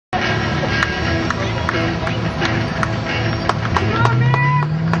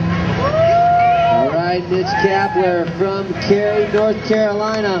Mitch Kappler from Cary, North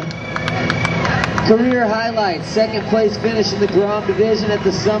Carolina. Career highlights: second place finish in the Grom division at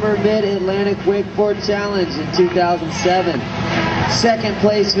the Summer Mid-Atlantic Wakeboard Challenge in 2007. Second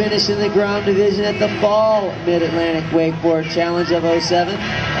place finish in the Grom division at the Fall Mid-Atlantic Wakeboard Challenge of 07.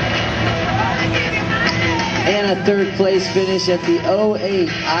 And a third place finish at the 08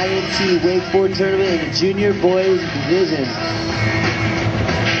 INT Wakeboard Tournament in the Junior Boys Division.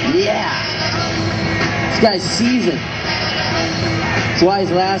 Yeah! This guy's seasoned. That's why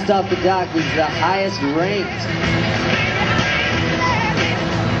he's last off the dock. He's the highest ranked.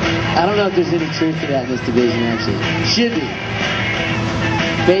 I don't know if there's any truth to that in this division, actually. Should be,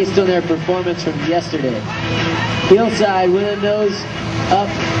 based on their performance from yesterday. Heel side with a nose up,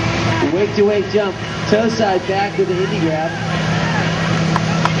 wake to wake jump, toe side back with an indie grab.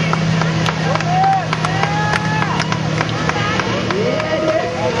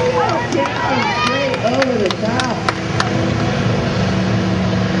 Straight over the top.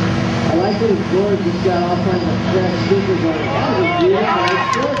 I like that his board just got all kinds of fresh stickers on it. That was a really nice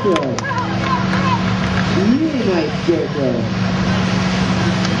scarecrow. Really nice scarecrow.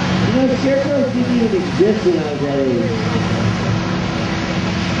 You know, scarecrows didn't even exist when I was that age.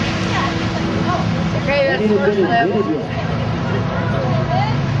 Okay, that's I first level.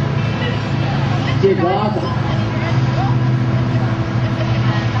 It's awesome.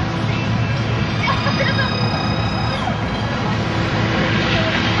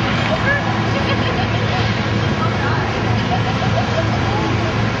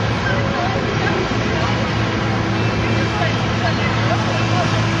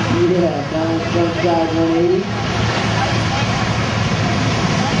 Yeah, down front side 180.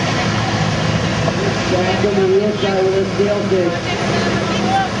 Back on the rear side with a sailfish.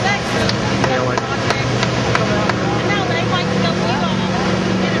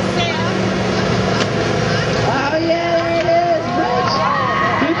 Oh yeah, there it is, Mitch!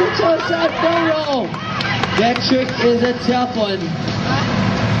 Keep the toe side front roll. That trick is a tough one.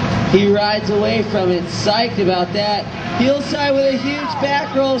 He rides away from it, psyched about that. Heel side with a huge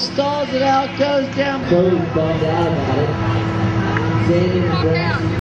back roll, stalls it out, goes down. Cody's bummed out about it. Saying